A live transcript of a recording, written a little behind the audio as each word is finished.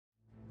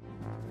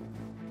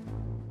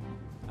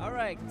All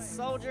right,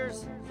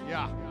 soldiers.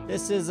 Yeah.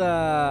 This is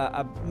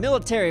a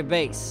military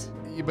base.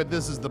 Yeah, but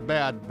this is the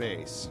bad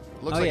base.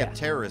 Looks like a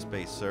terrorist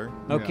base, sir.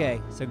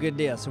 Okay, so good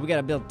deal. So we got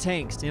to build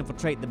tanks to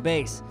infiltrate the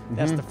base.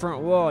 That's the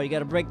front wall. You got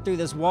to break through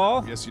this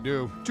wall. Yes, you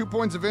do. 2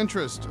 points of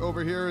interest.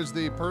 Over here is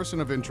the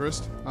person of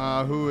interest,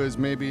 who is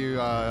maybe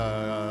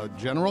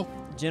General.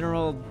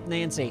 General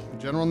Nancy.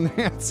 General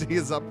Nancy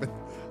is up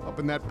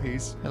in that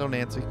piece. Hello,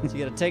 Nancy. So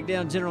you got to take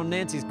down General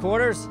Nancy's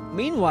quarters.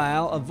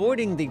 Meanwhile,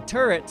 avoiding the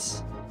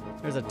turrets.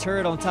 There's a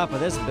turret on top of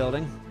this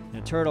building,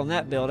 and a turret on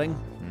that building.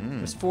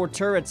 There's 4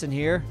 turrets in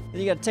here.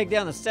 Then you got to take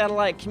down the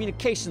satellite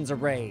communications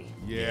array.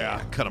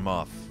 Yeah. Cut them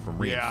off from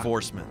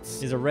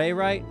reinforcements. Is array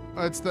right?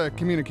 It's the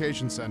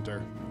communication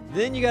center.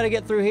 Then you got to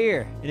get through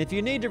here. And if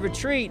you need to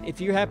retreat, if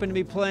you happen to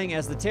be playing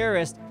as the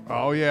terrorist,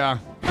 Oh, yeah.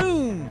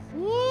 boom!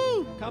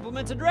 Woo!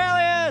 Compliments of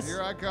Dralius!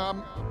 Here I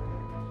come.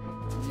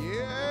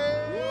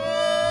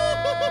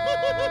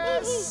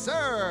 Yes,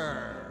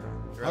 sir.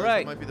 All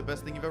right. That might be the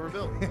best thing you've ever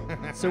built.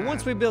 So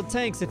once we build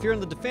tanks, if you're in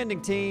the defending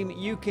team,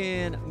 you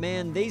can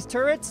man these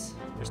turrets.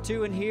 There's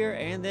 2 in here,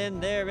 and then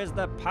there is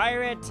the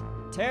pirate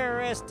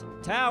terrorist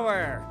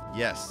tower.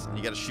 Yes, and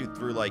you got to shoot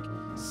through like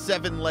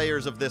 7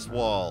 layers of this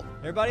wall.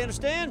 Everybody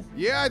understand?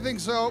 Yeah, I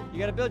think so. You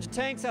gotta build your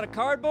tanks out of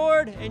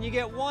cardboard, and you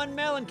get 1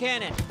 melon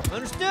cannon.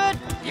 Understood?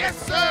 Yes,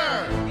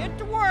 sir. Get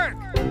to work!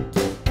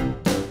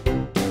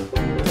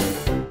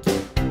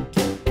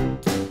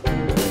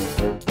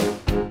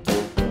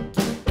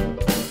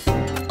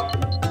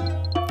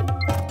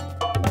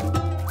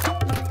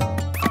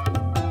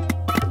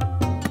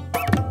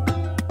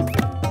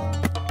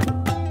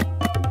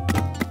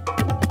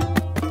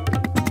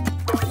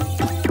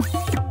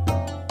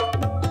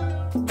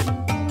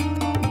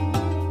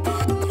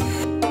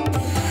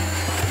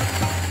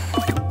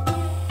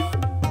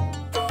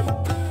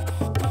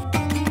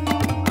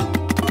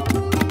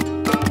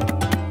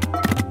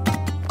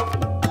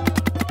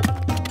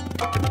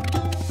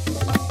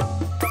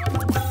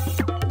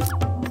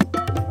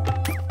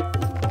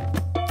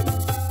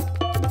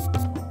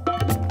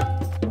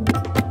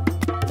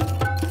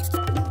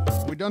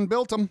 Done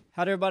built them.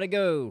 How'd everybody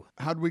go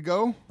How'd we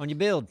go? on your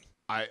build?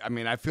 I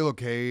mean, I feel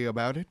okay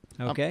about it.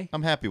 Okay.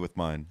 I'm happy with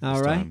mine. All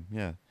this right. time.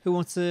 Yeah. Who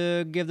wants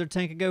to give their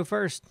tank a go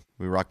first?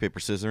 We rock,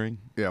 paper, scissoring?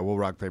 Yeah, we'll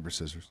rock, paper,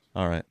 scissors.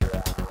 All right.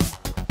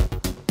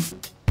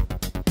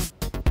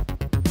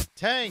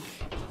 Tank!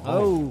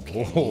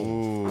 Okay.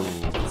 Ooh.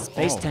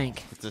 Space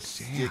tank.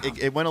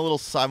 It went a little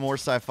more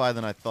sci-fi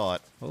than I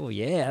thought. Oh,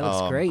 yeah, that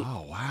looks great.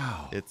 Oh,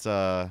 wow. It's,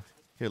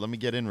 here, let me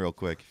get in real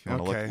quick if you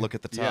want to look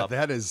at the Yeah, top.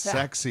 that is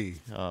sexy.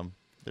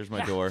 There's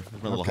my door.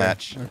 There's my little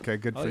hatch. Okay,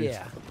 good for Oh, you.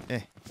 yeah.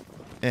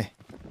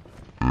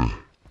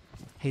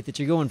 Hate that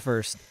you're going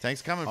first.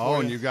 Tank's coming for Oh,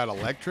 you. and you got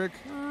electric?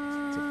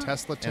 It's a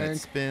Tesla And it tank.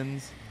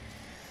 spins.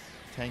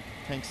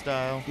 Tank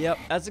style. Yep,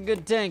 that's a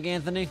good tank,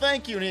 Anthony.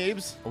 Thank you,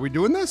 Neebs. Are we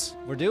doing this?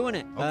 We're doing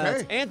it. Okay.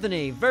 It's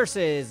Anthony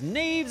versus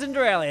Neebs and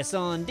Dralius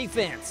on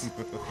defense.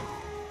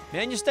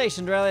 Man your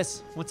station,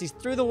 Dralius. Once he's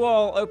through the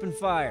wall, open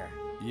fire.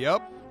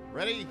 Yep.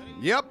 Ready?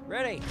 Yep.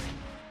 Ready?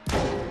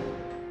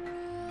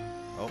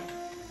 Oh,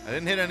 I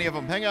didn't hit any of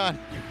them. Hang on.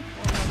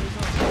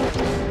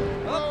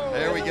 Oh,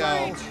 There we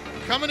go.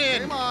 Coming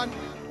in. Come on.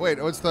 Wait,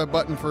 what's the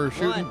button for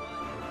shooting? One.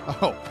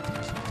 Oh,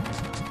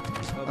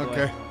 Oh, boy.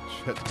 okay.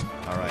 Shit.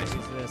 All right.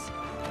 Use this.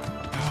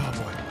 Oh,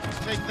 boy.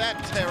 Take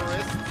that,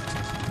 terrorist.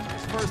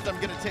 First, I'm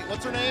going to take,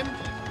 what's her name?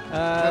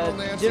 General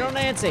Nancy. General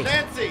Nancy.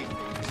 Nancy.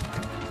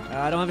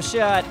 I don't have a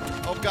shot.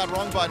 Oh, God,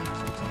 wrong button.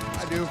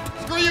 I do.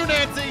 Screw you,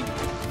 Nancy.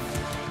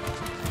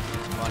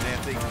 Come on,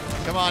 Nancy.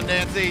 Come on,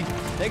 Nancy.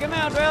 Take him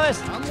out,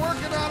 Dralius. I'm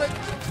working on it.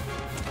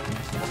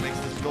 What makes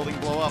this building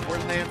blow up?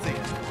 Where's Nancy?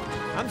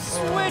 I'm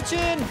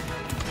switching.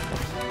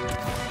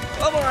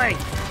 Oh, boy.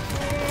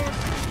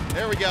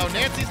 There we go.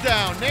 Nancy's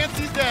down.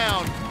 Nancy's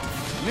down.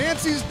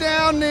 Nancy's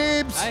down,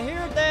 Neebs. I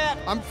heard that.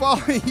 I'm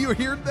following you.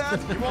 Heard that?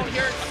 You won't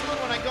hear it soon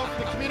when I go for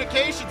the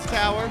communications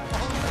tower.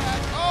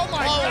 Oh,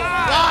 my Oh,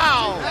 God.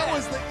 wow. That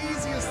was the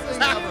easiest thing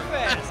Too ever.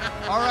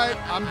 fast. All right,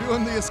 I'm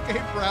doing the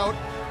escape route.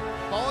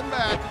 Falling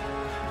back.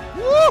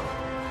 Woo!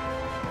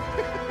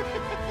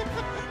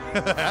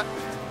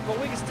 But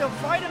we can still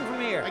fight him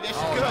from here. I guess you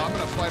Oh, could. no, I'm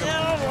going to fight him.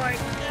 Oh, boy.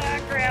 Ah,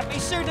 crap.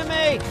 He's shooting at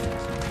me.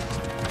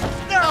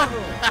 No.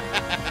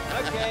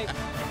 Okay.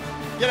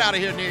 Get out of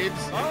here, Neebs.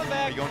 Falling Are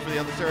back. you going for the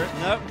other turret?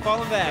 Nope,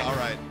 falling back. All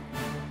right.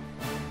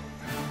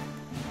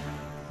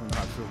 I'm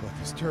not sure about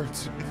these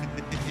turrets.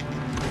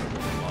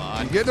 Come on.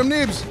 I'm getting them,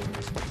 Neebs.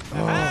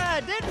 Ah,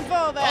 I didn't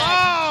fall back.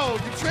 Oh,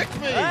 you tricked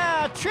me.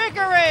 Ah,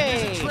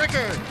 trickery.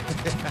 Tricker.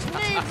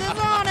 Neebs is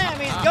on him.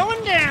 He's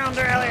going down,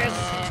 Dralius.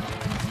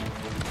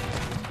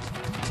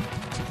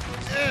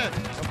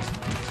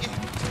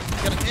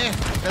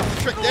 That's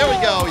the trick. There we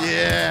go.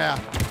 Yeah.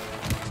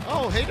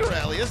 Oh, hey,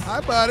 Duralius.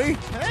 Hi, buddy.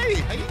 Hey,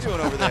 how you doing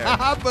over there?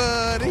 Hi,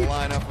 buddy. I'll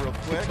line up real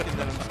quick, and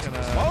then I'm just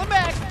gonna. Falling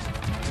back.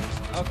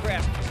 Oh,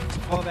 crap.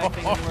 Fall back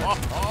thing didn't work.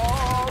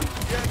 Oh,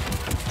 shit.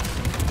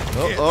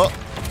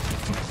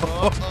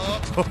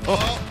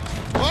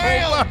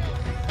 Wham!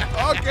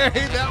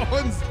 Okay, that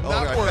one's All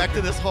not right, working. back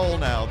to this hole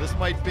now. This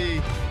might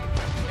be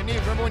Hey,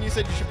 Neebs, remember when you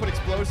said you should put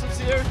explosives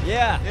here?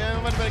 Yeah. Yeah,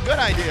 it might have been a good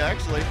idea,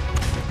 actually.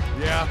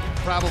 Yeah,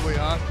 probably,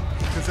 huh?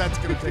 Because that's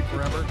going to take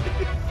forever.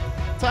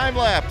 Time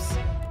lapse.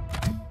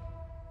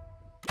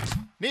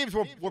 Neebs,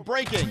 we're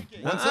breaking.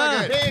 1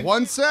 second. Neebs.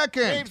 1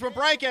 second. Neebs, we're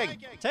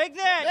breaking. Take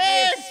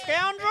that, you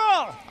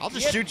scoundrel! I'll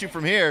just shoot you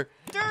from here.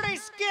 Dirty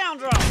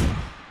scoundrel!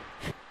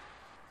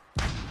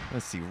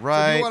 Let's see, So you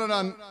right want it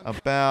on.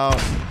 about.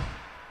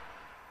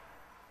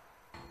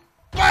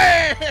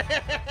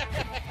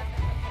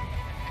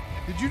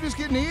 Did you just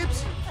get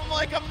Neebs? From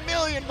like a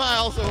million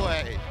miles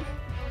away.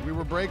 We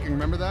were breaking,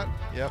 remember that?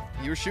 Yep,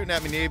 you were shooting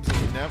at me, Neebs.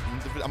 Nope,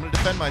 I'm gonna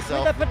defend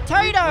myself. The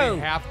potato! We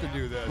have to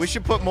do this. We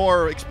should put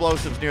more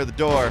explosives near the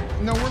door.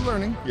 No, we're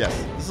learning. Yes,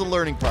 this is a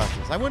learning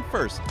process. I went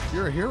first.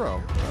 You're a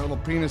hero. A little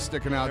penis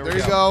sticking out. There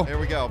we you go. There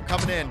we go. I'm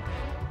coming in.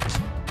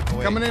 Oh,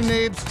 wait. Coming in,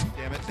 Neebs.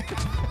 Damn it.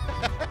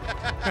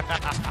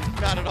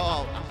 Not at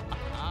all.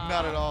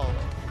 Not at all.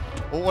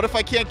 Well, what if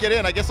I can't get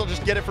in? I guess I'll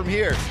just get it from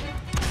here.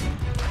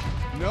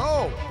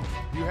 No.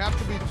 You have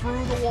to be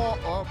through the wall.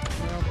 Oh,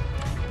 no.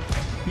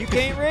 You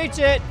can't reach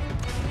it!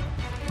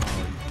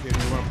 Kid,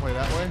 you want to play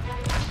that way? You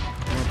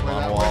want to play Come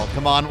on, that Wall. way?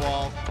 Come on,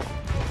 Wall.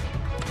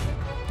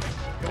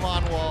 Come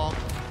on, Wall.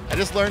 I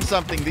just learned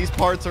something. These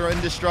parts are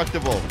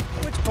indestructible.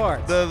 Which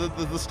parts?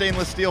 The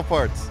stainless steel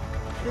parts.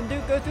 Then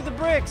do go through the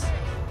bricks.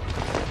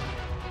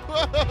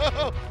 Whoa, look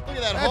at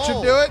that That hole.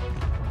 should do it.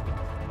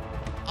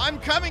 I'm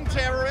coming,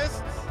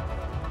 terrorists.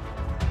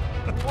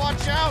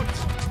 Watch out.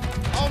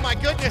 Oh, my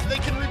goodness. They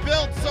can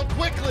rebuild so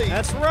quickly.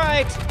 That's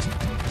right.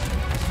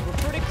 We're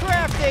pretty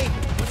crafty.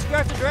 Let's go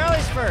after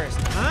rallies first,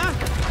 huh?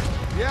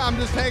 Yeah, I'm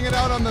just hanging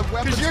out on the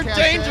weapons Because you're cache.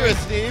 dangerous,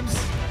 Neebs.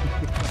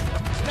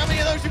 How many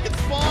of those you can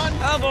spawn?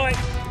 Oh boy.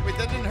 Wait,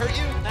 that didn't hurt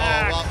you?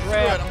 Ah, oh, well, screw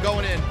crap. it. I'm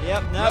going in.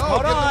 Yep, no, No,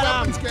 hold get on. the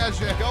weapons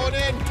cache in. Going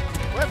in.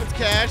 Weapons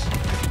cache.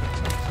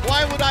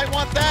 Why would I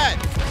want that?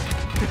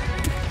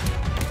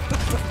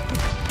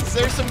 Is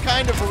there some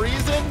kind of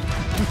reason?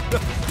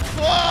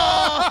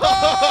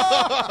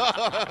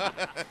 Whoa!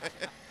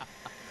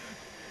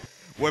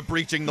 We're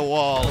breaching the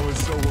wall. It was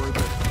so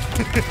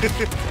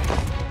worth it.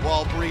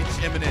 Wall breach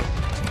imminent.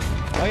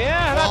 Oh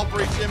yeah, Wall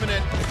breach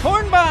imminent. the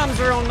corn bombs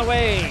are on the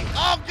way.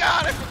 Oh,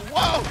 God.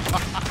 Whoa.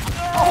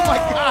 Oh my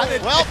God!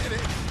 Well,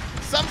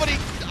 somebody,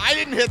 I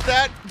didn't hit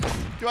that.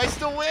 Do I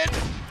still win?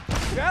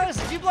 Rallies,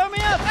 did you blow me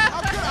up?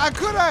 I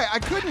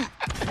couldn't.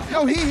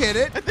 No, he hit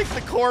it. I think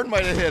the corn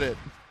might have hit it.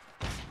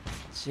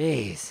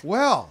 Jeez.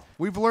 Well,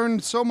 we've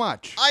learned so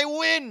much. I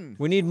win.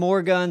 We need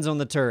more guns on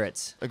the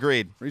turrets.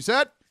 Agreed.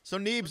 Reset. So,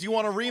 Neebs, you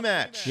want a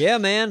rematch? Yeah,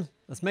 man.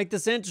 Let's make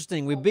this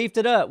interesting. We beefed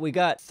it up. We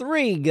got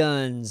 3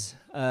 guns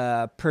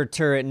per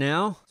turret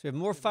now. So we have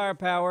more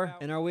firepower.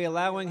 And are we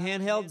allowing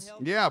handhelds?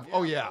 Yeah.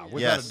 Oh yeah. Without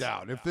Yes. a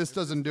doubt. If this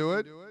doesn't do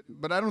it,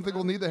 but I don't think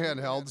we'll need the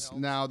handhelds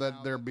now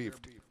that they're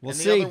beefed. We'll And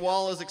see. the other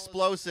wall is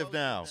explosive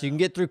now. So you can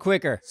get through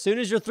quicker. As soon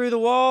as you're through the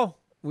wall,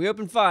 we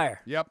open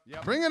fire. Yep.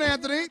 Bring it,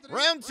 Anthony.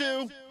 Round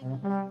 2.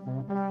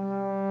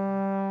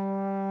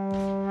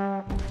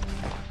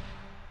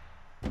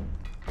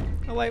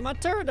 Oh wait, my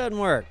turret doesn't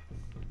work.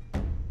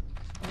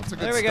 That's a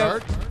good There we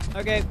start. go.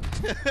 Okay.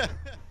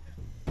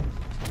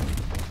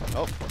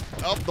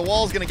 Oh, the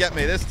wall's going to get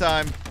me this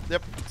time.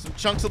 Yep, some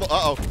chunks of the...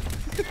 Uh-oh.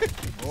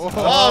 Oh,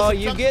 some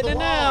you chunks getting of it the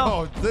now?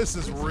 wall. Oh, this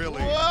is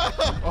really.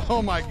 Whoa.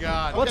 Oh my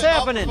God. What's Okay,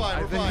 happening?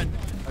 We're fine.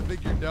 I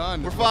think you're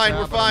done. We're What's fine.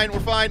 We're happening? fine. We're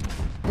fine.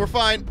 We're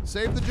fine.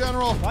 Save the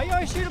general. Why you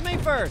always shoot at me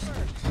first?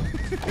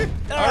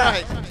 All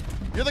right.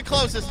 You're the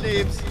closest,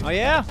 Neebs. Oh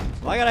yeah?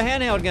 Well, I got a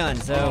handheld gun,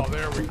 so Oh,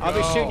 there we go. I'll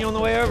be shooting you on the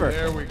way over.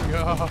 There we go.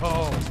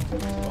 Oh.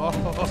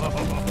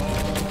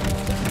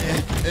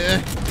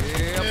 Yep.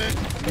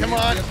 Come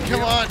on. Yep, Come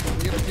yep. on.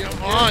 Yep, yep,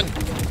 Come on.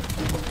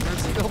 They're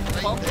still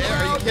pumping There,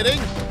 them are you out. kidding?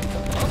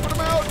 Pumping them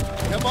out.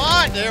 Come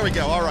on. There we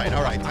go. All right.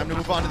 Time to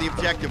move on to the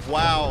objective.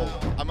 Wow.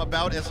 I'm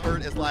about as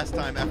hurt as last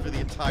time after the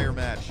entire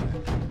match.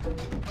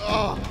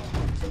 Oh.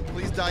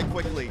 Please die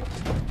quickly.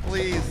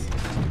 Please.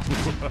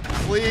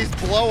 Please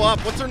blow up.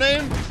 What's her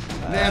name?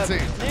 Nancy.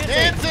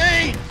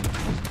 Nancy!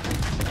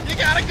 You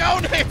gotta go,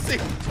 Nancy!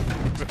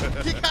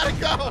 You gotta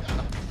go!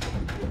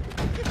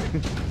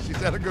 She's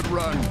had a good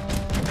run.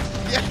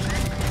 Yeah.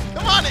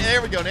 Come on,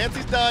 there we go.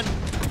 Nancy's done.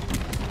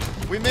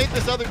 We made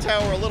this other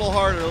tower a little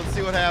harder. Let's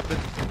see what happens.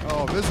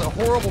 Oh, this is a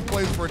horrible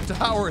place for a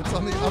tower. It's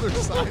on the other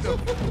side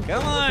of.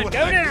 Come on,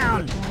 go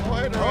down! Oh,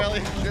 hey,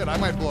 Riley. Shit, I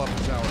might blow up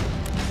the tower.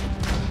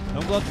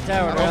 Don't blow up the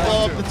tower, I Don't Riley.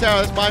 blow up the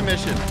tower. That's my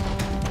mission.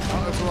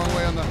 Oh, that's the wrong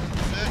way on the.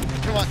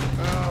 Come on.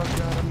 Oh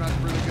God, I'm not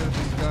really good at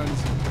these guns.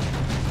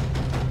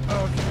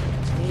 Okay.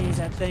 Jeez,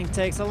 that thing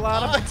takes a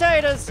lot of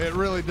potatoes. It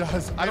really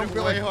does. I don't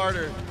feel way like.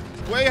 harder.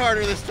 Way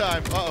harder this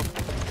time. Uh-oh.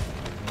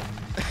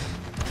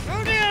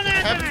 Go down,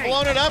 Haven't Anthony!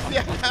 blown it up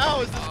yet.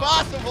 How is this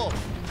possible?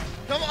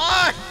 Come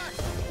on!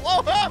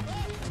 Blow up!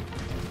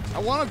 I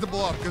want it to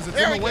blow up because it's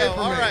There in we the way go,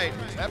 for all me. right.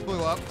 That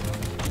blew up.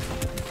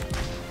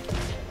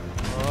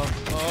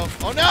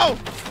 Oh no!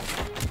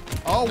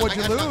 Oh, what'd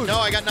you I got lose? No,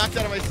 I got knocked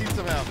out of my seat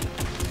somehow.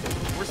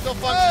 We're still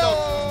functional.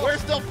 Oh! We're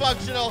still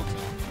functional.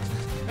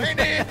 Hey,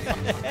 Nate.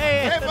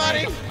 Hey, Hey,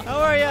 buddy. how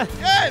are you?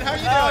 Good. How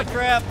you Oh, doing?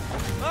 crap.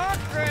 Oh,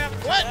 crap.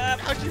 What?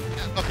 How'd you?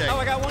 Okay. Oh,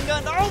 I got one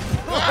gun. Oh!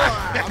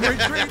 I'm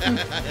retreating.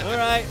 All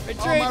right, Oh,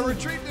 retreat. my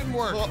retreat didn't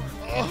work.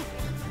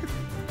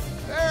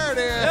 There it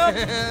Nope.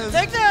 is.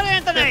 Take that,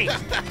 Anthony.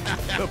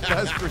 The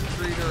best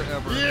retreater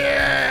ever.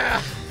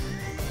 Yeah.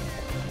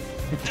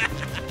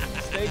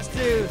 Stage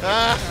 2.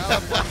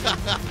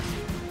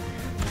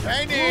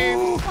 Hey,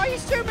 Neebs. Why you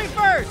shoot me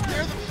first?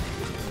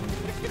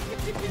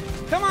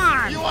 Come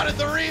on. You wanted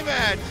the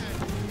rematch.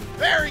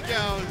 There he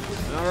goes.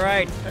 All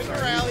right. Hey,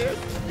 Aurelius.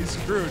 He's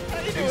screwed. How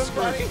you He's doing, screwed.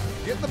 buddy?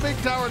 Get the big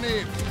tower,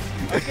 Neebs.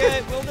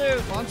 Okay, we'll do.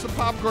 Launch some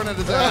popcorn at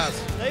his ass.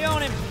 They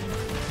own him.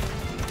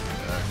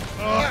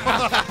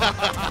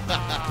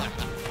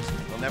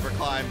 He'll never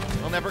climb.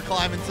 He'll never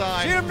climb in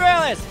time. Shoot him,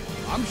 Dralis.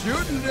 I'm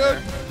shooting, dude.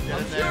 Get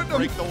I'm in there. shooting him.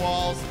 Break the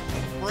walls.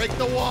 Break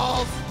the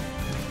walls.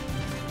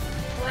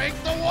 Break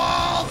the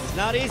walls. It's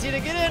not easy to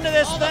get into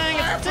this All thing.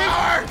 the It's too.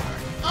 firepower.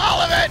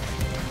 All of it.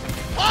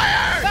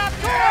 Fire.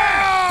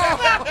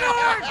 Popcorn!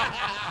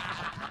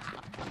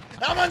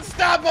 I'm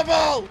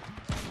unstoppable.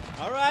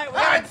 All right,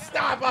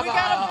 Unstoppable. we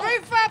gotta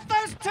beef up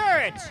those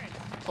turrets.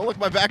 Oh, look,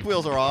 my back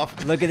wheels are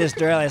off. Look at this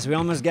Dralis. We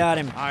almost got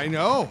him. I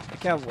know.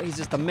 Look how he's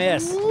just a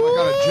mess. I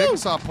got a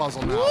jigsaw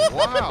puzzle now.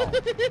 Wow.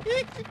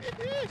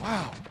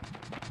 Wow.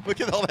 Look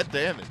at all that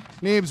damage.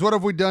 Neebs, what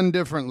have we done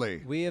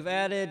differently? We have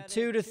added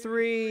 2 to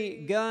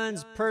 3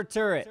 guns per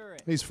turret.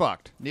 He's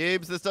fucked.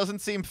 Neebs, this doesn't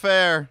seem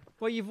fair.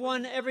 Well, you've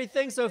won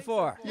everything so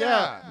far.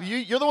 Yeah,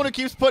 you're the one who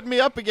keeps putting me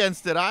up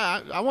against it.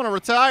 I want to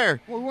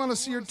retire. Well, we want to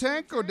see your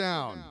tank go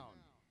down.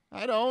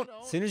 I don't.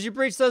 As soon as you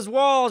breach those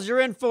walls,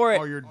 you're in for it.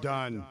 Oh, you're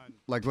done.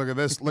 Like, look at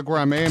this. Look where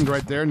I'm aimed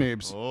right there,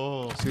 Neebs.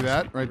 Oh. See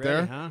that right Ready,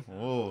 there? huh?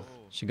 Oh.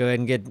 Should go ahead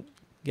and get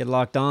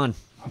locked on.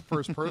 I'm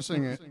first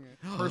personing it.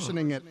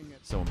 Personing it.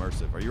 So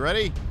immersive. Are you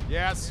ready?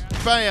 Yes.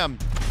 Bam.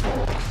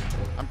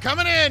 I'm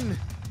coming in.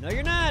 No,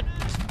 you're not.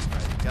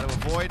 Got to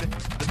avoid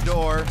the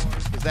door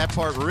because that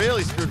part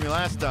really screwed me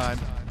last time.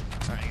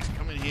 All right,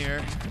 come in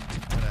here.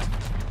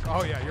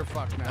 Oh, yeah, you're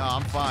fucked No, now.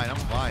 I'm fine. I'm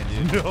fine,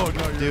 dude. No,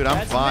 you're Dude, I'm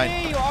That's fine.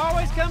 me. You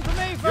always come for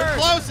me 1st You're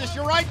closest.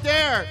 You're right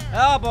there.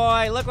 Oh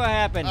boy, look what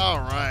happened. All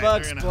right.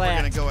 Bug We're splat.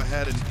 gonna go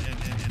ahead and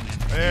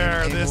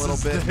There, aim a little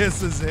bit.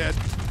 This is it.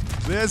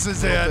 This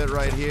is A little it. bit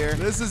right here.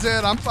 This is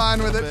it. I'm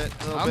fine with it.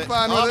 Little I'm bit.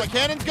 fine Oh, with my it.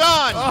 cannon's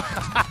gone.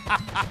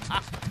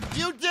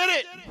 You did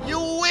it. You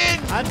win.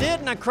 I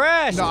didn't. I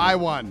crashed. No, I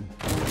won.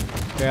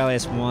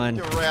 Dralis won.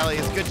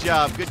 Aurelius, good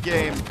job. Good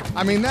game.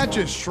 I mean, that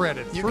just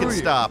shredded You through can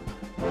stop.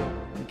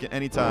 You can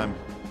anytime.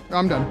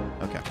 I'm done.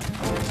 Okay.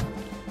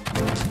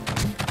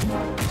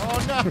 Oh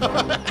no.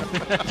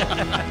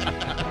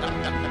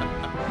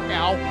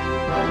 Ow.